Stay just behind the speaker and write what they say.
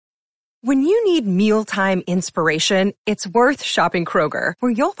When you need mealtime inspiration, it's worth shopping Kroger,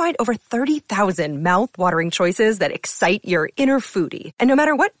 where you'll find over 30,000 mouth-watering choices that excite your inner foodie. And no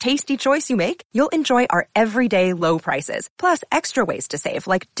matter what tasty choice you make, you'll enjoy our everyday low prices, plus extra ways to save,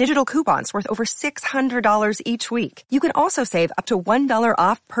 like digital coupons worth over $600 each week. You can also save up to $1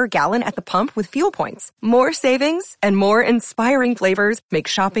 off per gallon at the pump with fuel points. More savings and more inspiring flavors make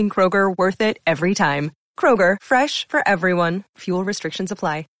shopping Kroger worth it every time. Kroger, fresh for everyone. Fuel restrictions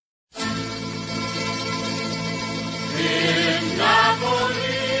apply. In Napoli,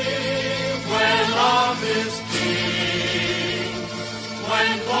 where love is king,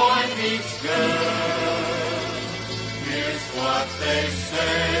 when boy meets girl, here's what they say.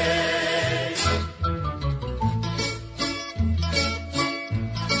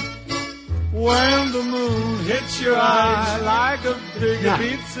 When the moon hits your eye like a big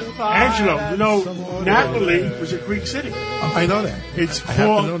pizza pie. Angelo, you know, Napoli was a Greek city. I know that. It's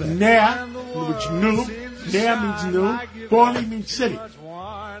called Nea, which new. Nea means new. Poli means city.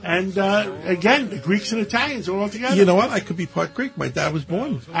 And again, the Greeks and Italians are all together. You know what? I could be part Greek. My dad was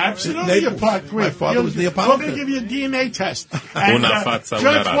born. Absolutely, you're part Greek. My father was Neapolitan. We're going to give you a DNA test. And,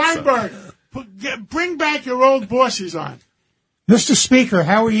 Judge Weinberg, bring back your old bosses on. Mr. Speaker,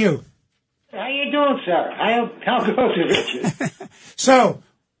 how are you? How you doing, sir? How goes it, Richard? So,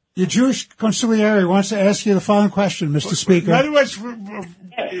 your Jewish consigliere wants to ask you the following question, Mr. Speaker. In other words,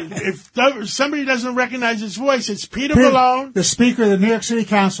 if somebody doesn't recognize his voice, it's Peter Vallone, the Speaker of the New York City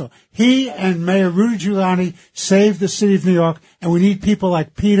Council. He and Mayor Rudy Giuliani saved the city of New York, and we need people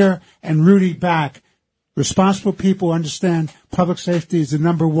like Peter and Rudy back. Responsible people who understand public safety is the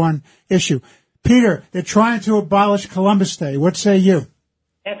number one issue. Peter, they're trying to abolish Columbus Day. What say you?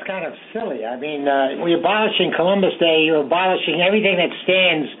 That's kind of silly. I mean, when you're abolishing Columbus Day, you're abolishing everything that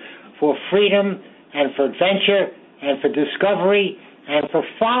stands for freedom and for adventure and for discovery and for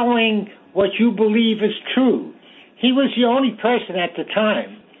following what you believe is true. He was the only person at the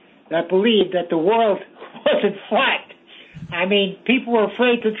time that believed that the world wasn't flat. I mean, people were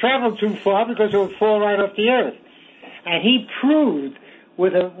afraid to travel too far because it would fall right off the earth. And he proved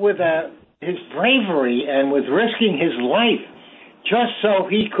with his bravery and with risking his life just so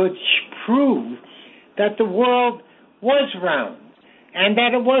he could prove that the world was round and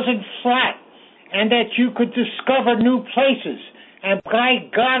that it wasn't flat and that you could discover new places. And by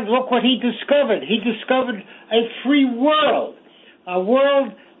God, look what he discovered. He discovered a free world, a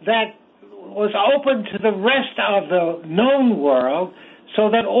world that was open to the rest of the known world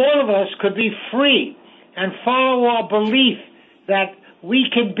so that all of us could be free and follow our belief that we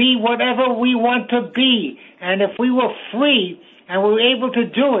can be whatever we want to be. And if we were free and we were able to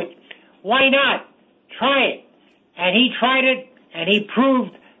do it, why not? Try it. And he tried it, and he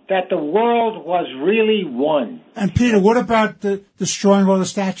proved that the world was really one. And Peter, what about destroying all the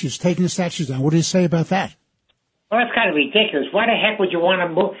statues, taking the statues down? What do you say about that? Well, that's kind of ridiculous. Why the heck would you want to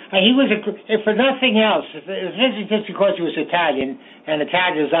move? He was, if for nothing else, if this is just because he was Italian, and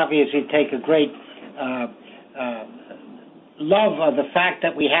Italians obviously take a great love of the fact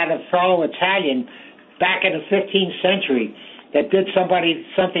that we had a fellow Italian back in the 15th century that did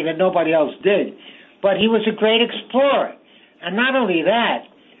something that nobody else did. But he was a great explorer. And not only that,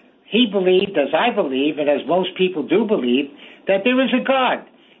 he believed, as I believe, and as most people do believe, that there is a God.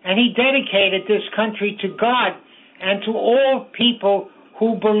 And he dedicated this country to God and to all people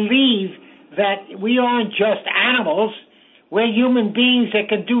who believe that we aren't just animals. We're human beings that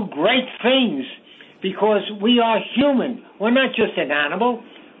can do great things because we are human. We're not just an animal.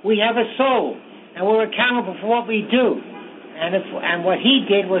 We have a soul, and we're accountable for what we do. And what he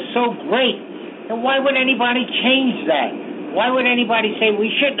did was so great, and why would anybody change that? Why would anybody say we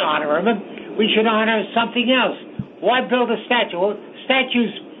shouldn't honor him? We should honor something else. Why build a statue? Well,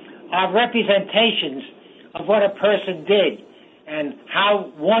 statues are representations of what a person did and how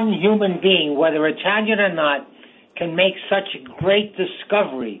one human being, whether Italian or not, can make such a great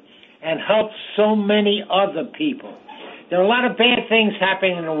discovery and help so many other people. There are a lot of bad things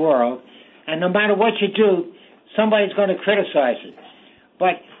happening in the world, and no matter what you do, somebody's going to criticize it.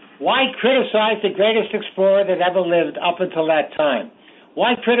 But why criticize the greatest explorer that ever lived up until that time?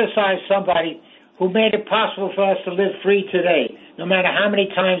 Why criticize somebody who made it possible for us to live free today, no matter how many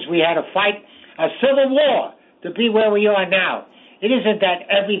times we had to fight a civil war to be where we are now? It isn't that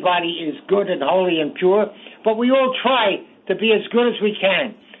everybody is good and holy and pure, but we all try to be as good as we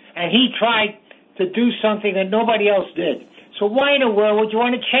can. And he tried to do something that nobody else did. So why in the world would you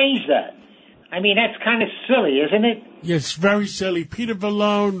want to change that? I mean, that's kind of silly, isn't it? It's very silly. Peter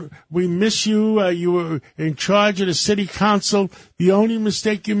Vallone, we miss you. You were in charge of the city council. The only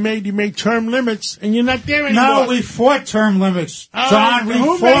mistake you made term limits, and you're not there anymore. No, we fought term limits. Oh, John, we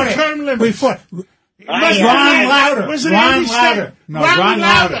who fought made it. term limits? We fought. Ron Louder. Was it Ron every Louder. state? No, Ron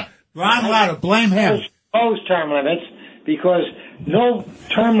Louder. Ron Louder. Blame him. Those term limits, because no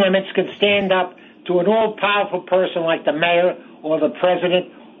term limits can stand up to an all-powerful person like the mayor or the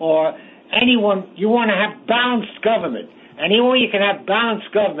president or anyone. You want to have balanced government. And the only way you can have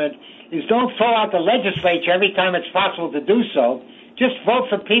balanced government is don't throw out the legislature every time it's possible to do so. Just vote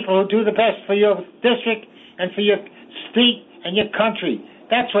for people who do the best for your district and for your state and your country.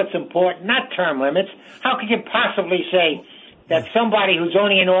 That's what's important, not term limits. How could you possibly say that somebody who's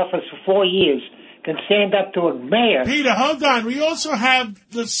only in office for 4 years can stand up to a mayor? Peter, hold on. We also have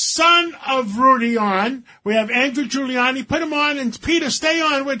the son of Rudy on. We have Andrew Giuliani. Put him on, and Peter, stay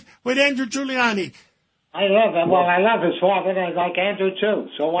on with Andrew Giuliani. I love him. Well, I love his father, and I like Andrew, too.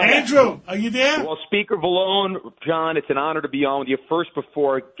 So why Andrew, are you there? Well, Speaker Vallone, John, it's an honor to be on with you. First,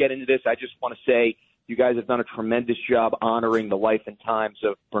 before I get into this, I just want to say you guys have done a tremendous job honoring the life and times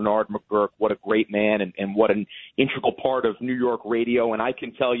of Bernard McGurk. What a great man and what an integral part of New York radio. And I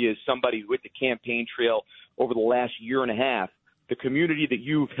can tell you, as somebody who hit the campaign trail over the last year and a half, the community that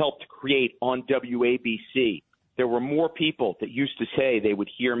you've helped create on WABC, there were more people that used to say they would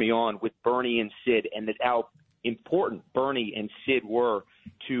hear me on with Bernie and Sid, and that how important Bernie and Sid were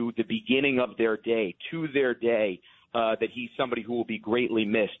to the beginning of their day, that he's somebody who will be greatly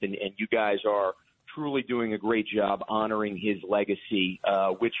missed. And you guys are truly doing a great job honoring his legacy,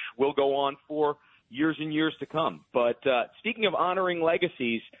 which will go on for years and years to come. But speaking of honoring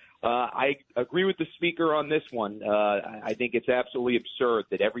legacies, I agree with the speaker on this one. I think it's absolutely absurd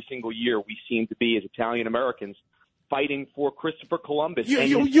that every single year we seem to be, as Italian Americans, fighting for Christopher Columbus.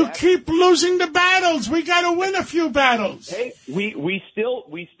 You keep losing the battles. We got to win a few battles. Hey, we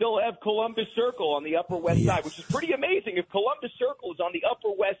still have Columbus Circle on the Upper West Side, which is pretty amazing. If Columbus Circle is on the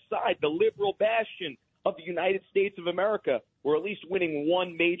Upper West Side, the liberal bastion of the United States of America, we're at least winning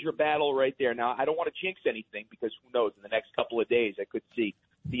one major battle right there. Now, I don't want to jinx anything because who knows, in the next couple of days I could see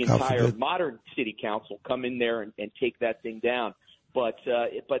the entire modern city council come in there and take that thing down. But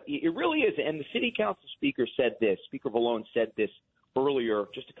it really is. And the city council speaker said this, Speaker Vallone said this earlier,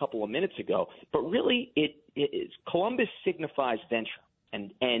 just a couple of minutes ago. But really, Columbus signifies venture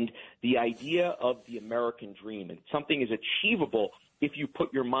and the idea of the American dream. And something is achievable if you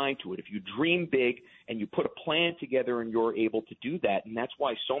put your mind to it, if you dream big and you put a plan together and you're able to do that. And that's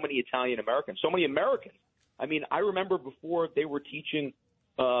why so many Italian Americans, so many Americans, I mean, I remember before they were teaching,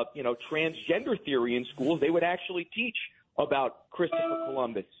 transgender theory in schools, they would actually teach about Christopher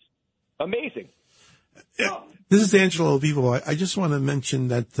Columbus. Amazing. This is Angelo Vivo. I just want to mention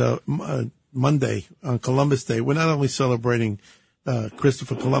that Monday, on Columbus Day, we're not only celebrating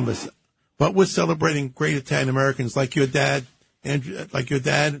Christopher Columbus, but we're celebrating great Italian Americans like your dad, Andrew,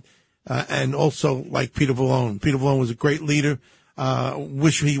 and also like Peter Vallone. Peter Vallone was a great leader.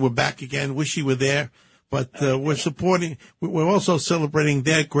 Wish he were back again. Wish he were there. But we're also celebrating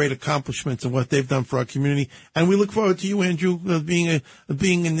their great accomplishments and what they've done for our community. And we look forward to you, Andrew, being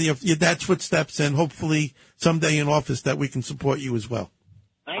in your dad's footsteps and hopefully someday in office that we can support you as well.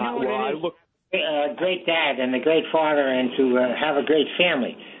 I know a great dad and a great father and to have a great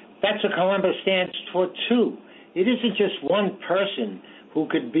family. That's what Columbus stands for, too. It isn't just one person who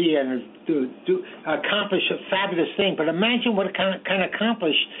could be and accomplish a fabulous thing, but imagine what it can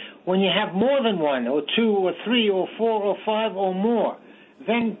accomplish when you have more than one or two or three or four or five or more.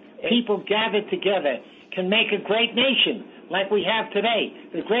 Then people gathered together can make a great nation like we have today,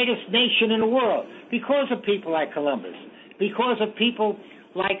 the greatest nation in the world, because of people like Columbus, because of people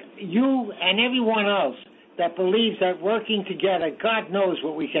like you and everyone else that believes that working together, God knows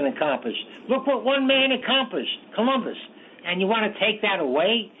what we can accomplish. Look what one man accomplished, Columbus. And you want to take that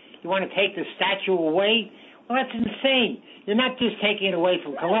away? You want to take the statue away? Well, that's insane. You're not just taking it away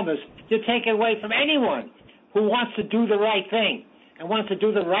from Columbus. You're taking it away from anyone who wants to do the right thing and wants to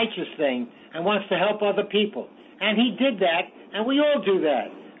do the righteous thing and wants to help other people. And he did that, and we all do that.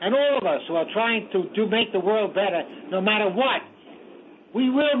 And all of us who are trying to make the world better, no matter what, we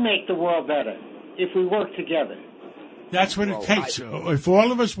will make the world better if we work together. That's what it takes. If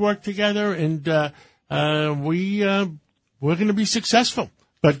all of us work together and we're going to be successful.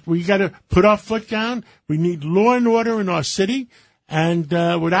 But we got to put our foot down. We need law and order in our city. And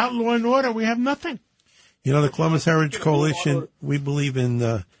without law and order, we have nothing. You know, the Columbus Heritage Coalition, we believe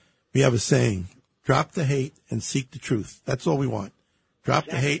in, we have a saying, drop the hate and seek the truth. That's all we want. Drop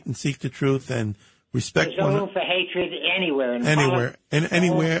the hate and seek the truth. And Respect There's no room for hatred anywhere.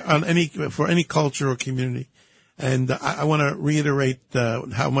 For any culture or community. And I want to reiterate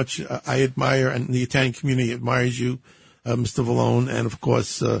how much I admire, and the Italian community admires you, Mr. Vallone, and of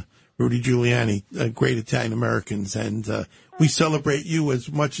course Rudy Giuliani, great Italian Americans. And we celebrate you as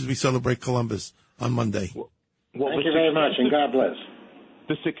much as we celebrate Columbus on Monday. Well, thank you very much, and God bless.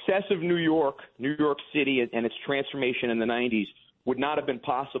 The success of New York City, and its transformation in the 90s would not have been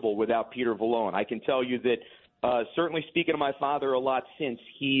possible without Peter Vallone. I can tell you that, certainly speaking to my father a lot since,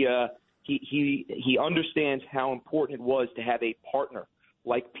 he understands how important it was to have a partner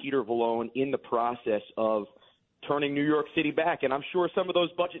like Peter Vallone in the process of turning New York City back. And I'm sure some of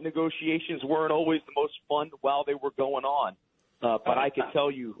those budget negotiations weren't always the most fun while they were going on. But I can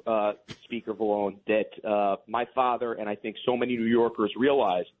tell you, Speaker Vallone, that my father and I think so many New Yorkers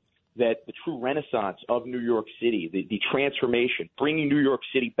realize that the true renaissance of New York City, the transformation, bringing New York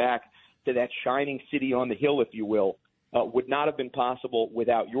City back to that shining city on the hill, if you will, would not have been possible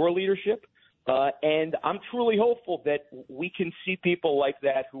without your leadership. And I'm truly hopeful that we can see people like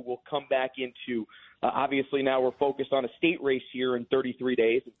that who will come back into, obviously now we're focused on a state race here in 33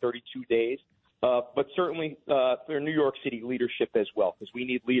 days and 32 days. But certainly for New York City leadership as well, because we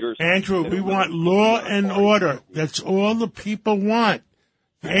need leaders. Andrew, we want law and order. That's all the people want.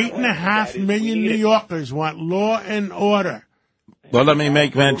 8.5 million New Yorkers want law and order. Well, let me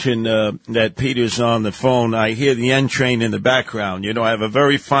make mention that Peter's on the phone. I hear the N train in the background. You know, I have a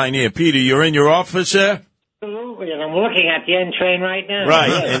very fine ear. Peter, you're in your office there? Absolutely, and I'm looking at the N train right now. Right,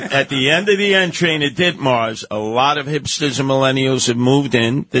 and at the end of the N train at Ditmars, a lot of hipsters and millennials have moved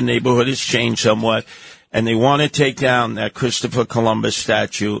in. The neighborhood has changed somewhat, and they want to take down that Christopher Columbus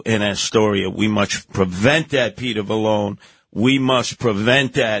statue in Astoria. We must prevent that, Peter Vallone. We must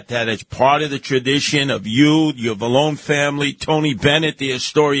prevent that. That is part of the tradition of you, your Vallone family, Tony Bennett, the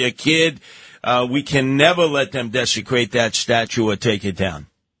Astoria kid. We can never let them desecrate that statue or take it down.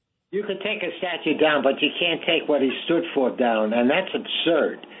 You can take a statue down, but you can't take what he stood for down, and that's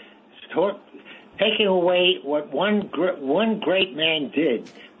absurd. Taking away what one great man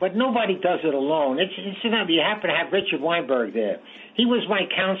did, but nobody does it alone. You happen to have Richard Weinberg there. He was my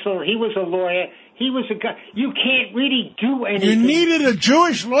counsel. He was a lawyer. He was a guy. You can't really do anything. You needed a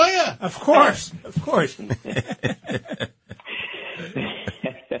Jewish lawyer. Of course.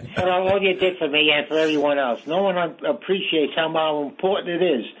 But all you did for me and for everyone else. No one appreciates how important it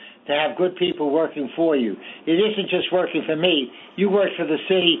is to have good people working for you. It isn't just working for me. You work for the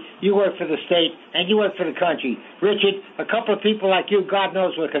city, you work for the state, and you work for the country. Richard, a couple of people like you, God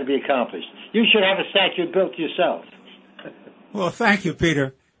knows what can be accomplished. You should have a statue built yourself. Well, thank you,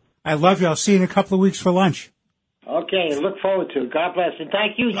 Peter. I love you. I'll see you in a couple of weeks for lunch. Okay, look forward to it. God bless. And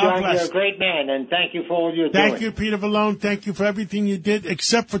thank you, John. You're a great man, and thank you for all you're doing. Thank you, Peter Vallone. Thank you for everything you did,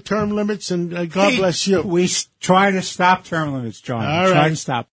 except for term limits, and God bless you. We try to stop term limits, John. All right. Try to stop.